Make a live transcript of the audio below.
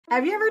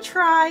Have you ever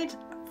tried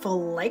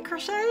filet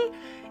crochet?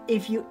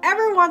 If you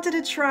ever wanted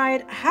to try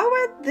it, how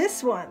about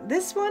this one?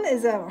 This one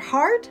is a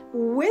heart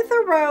with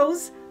a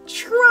rose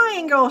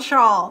triangle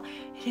shawl.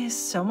 It is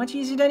so much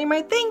easier than you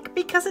might think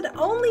because it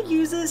only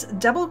uses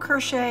double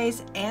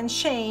crochets and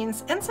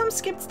chains and some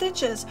skipped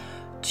stitches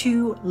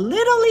to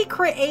literally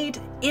create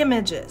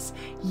images.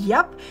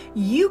 Yep,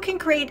 you can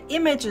create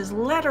images,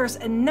 letters,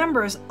 and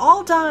numbers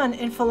all done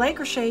in filet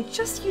crochet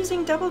just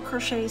using double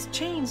crochets,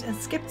 chains, and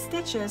skipped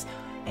stitches,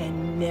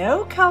 and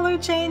no color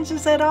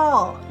changes at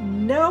all.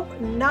 Nope,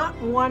 not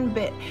one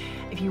bit.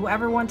 If you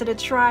ever wanted to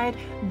try it,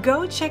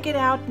 go check it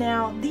out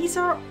now. These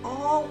are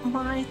all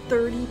my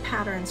 30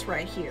 patterns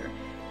right here.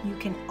 You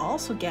can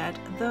also get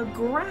the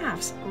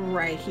graphs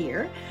right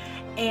here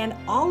and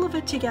all of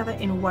it together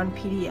in one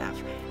PDF.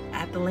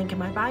 At the link in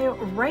my bio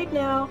right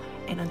now,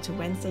 and until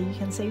Wednesday you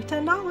can save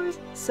 $10.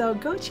 So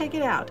go check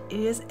it out. It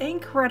is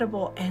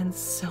incredible and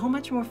so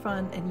much more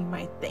fun than you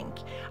might think.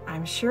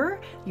 I'm sure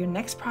your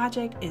next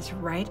project is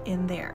right in there.